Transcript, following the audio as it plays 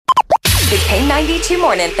K92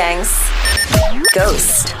 Morning Thangs.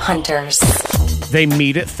 Ghost Hunters. They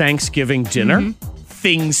meet at Thanksgiving dinner.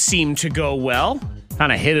 Things seem to go well.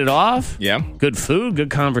 Kind of hit it off. Yeah. Good food, good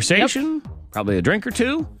conversation. Probably a drink or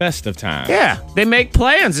two. Best of times. Yeah. They make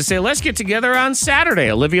plans. They say, let's get together on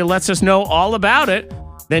Saturday. Olivia lets us know all about it.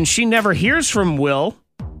 Then she never hears from Will.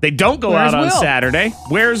 They don't go out on Saturday.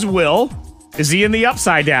 Where's Will? Is he in the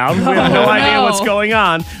upside down? We have no idea what's going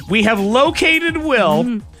on. We have located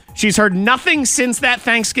Will. She's heard nothing since that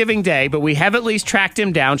Thanksgiving day, but we have at least tracked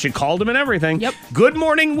him down. She called him and everything. Yep. Good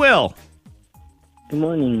morning, Will. Good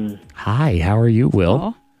morning. Hi, how are you,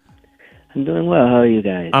 Will? I'm doing well. How are you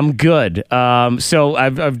guys? I'm good. So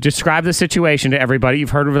I've described the situation to everybody. You've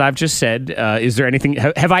heard what I've just said. Is there anything?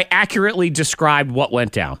 Have I accurately described what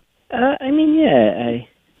went down? I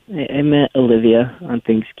met Olivia on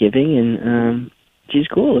Thanksgiving, and she's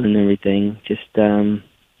cool and everything. Just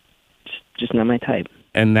not my type.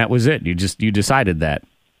 And that was it. You decided that,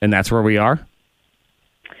 and that's where we are.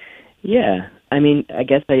 Yeah. I mean, I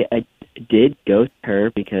guess I did ghost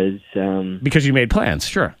her because you made plans.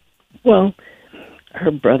 Sure. Well,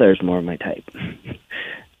 her brother's more my type.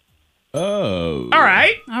 Oh. All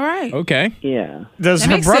right. Okay. Yeah. Does That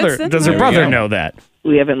her makes brother? sense then. Does her There we brother go. know that?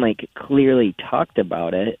 We haven't clearly talked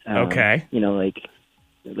about it. Okay. You know,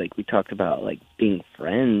 we talked about being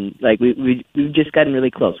friends. We've just gotten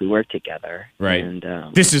really close. We work together. Right.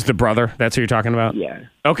 And This is the brother. That's what you're talking about. yeah.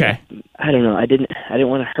 Okay. I don't know. I didn't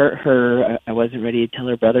want to hurt her. I wasn't ready to tell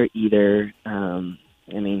her brother either.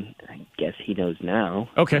 I mean, I guess he knows now.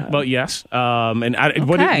 Okay. Well, yes. And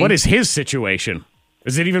Okay. what is his situation?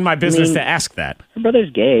 Is it even my business to ask that? Her brother's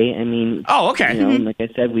gay. I mean, Oh, okay. you know, like I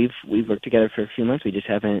said, we've worked together for a few months. We just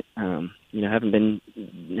haven't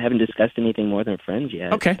discussed anything more than friends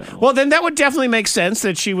yet. Okay. So. Well, then that would definitely make sense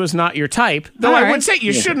that she was not your type. Though All I right. would say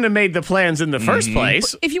you shouldn't have made the plans in the first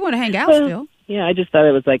place. If you want to hang out Well, still. yeah, I just thought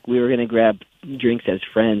it was we were going to grab drinks as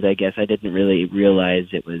friends. I guess I didn't really realize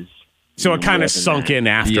it was. So it kind more of than sunk that. in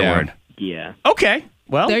afterward. Yeah. Okay.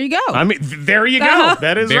 Well, There you go. I mean, there you go. Uh-huh.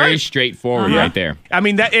 That is Very right. straightforward right there. I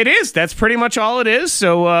mean, that it is. That's pretty much all it is.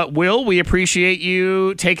 So, Will, we appreciate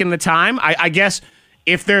you taking the time. I guess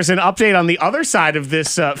if there's an update on the other side of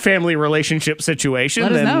this family relationship situation,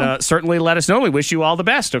 Let us then know. certainly let us know. We wish you all the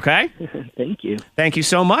best, okay? Thank you. Thank you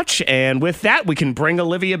so much. And with that, we can bring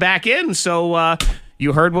Olivia back in. So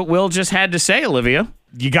you heard what Will just had to say, Olivia.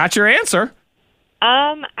 You got your answer.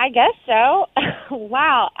 I guess so.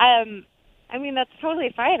 Wow. I mean, that's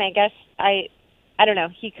totally fine. I guess I don't know.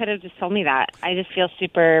 He could have just told me that. I just feel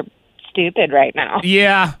super stupid right now.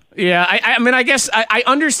 Yeah. I mean, I guess I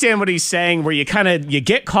understand what he's saying, where you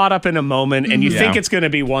get caught up in a moment and you think it's going to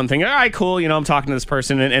be one thing. All right, cool. You know, I'm talking to this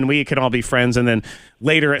person and we can all be friends. And then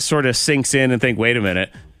later it sort of sinks in and think, wait a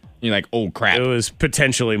minute. You're like, oh crap. It was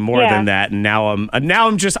potentially more Yeah. than that. And now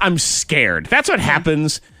I'm scared. That's what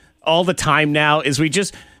happens all the time now is we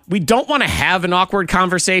don't want to have an awkward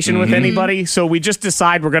conversation with anybody. So we just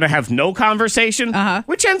decide we're going to have no conversation,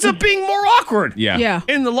 which ends up being more awkward. Yeah.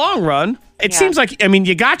 In the long run, it Yeah. seems like, I mean,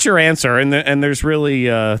 you got your answer and there's really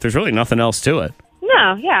nothing else to it.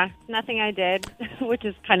 No, yeah. Nothing I did, which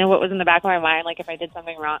is kind of what was in the back of my mind. Like if I did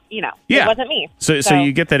something wrong, Yeah. it wasn't me. So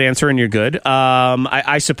you get that answer and you're good.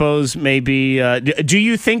 I suppose maybe, do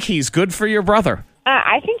you think he's good for your brother?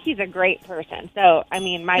 I think he's a great person. So, I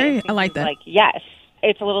mean, my Hey, instinct I like is that. yes.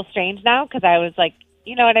 It's a little strange now because I was like,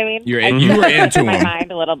 you know what I mean? You were I into my him.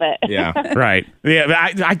 mind a little bit. Yeah. Right. Yeah,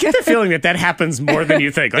 but I get the feeling that happens more than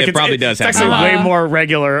you think. It probably does It's happen. actually way more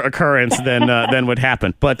regular occurrence than would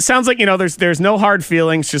happen. But it sounds like, you know, there's no hard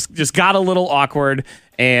feelings, just got a little awkward.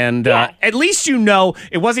 And at least you know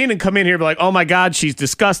it wasn't even come in here and be like, oh my God, she's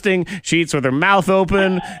disgusting. She eats with her mouth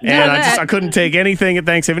open. And I couldn't take anything at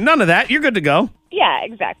Thanksgiving. None of that. You're good to go. Yeah,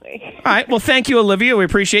 exactly. All right. Well, thank you, Olivia. We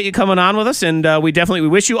appreciate you coming on with us, and we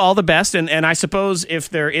wish you all the best. And I suppose if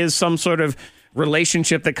there is some sort of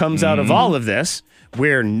relationship that comes out of all of this,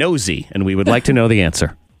 we're nosy, and we would like to know the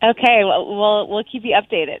answer. Okay, well, we'll keep you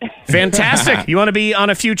updated. Fantastic. You want to be on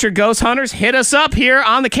a future Ghost Hunters? Hit us up here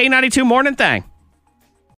on the K92 Morning Thing.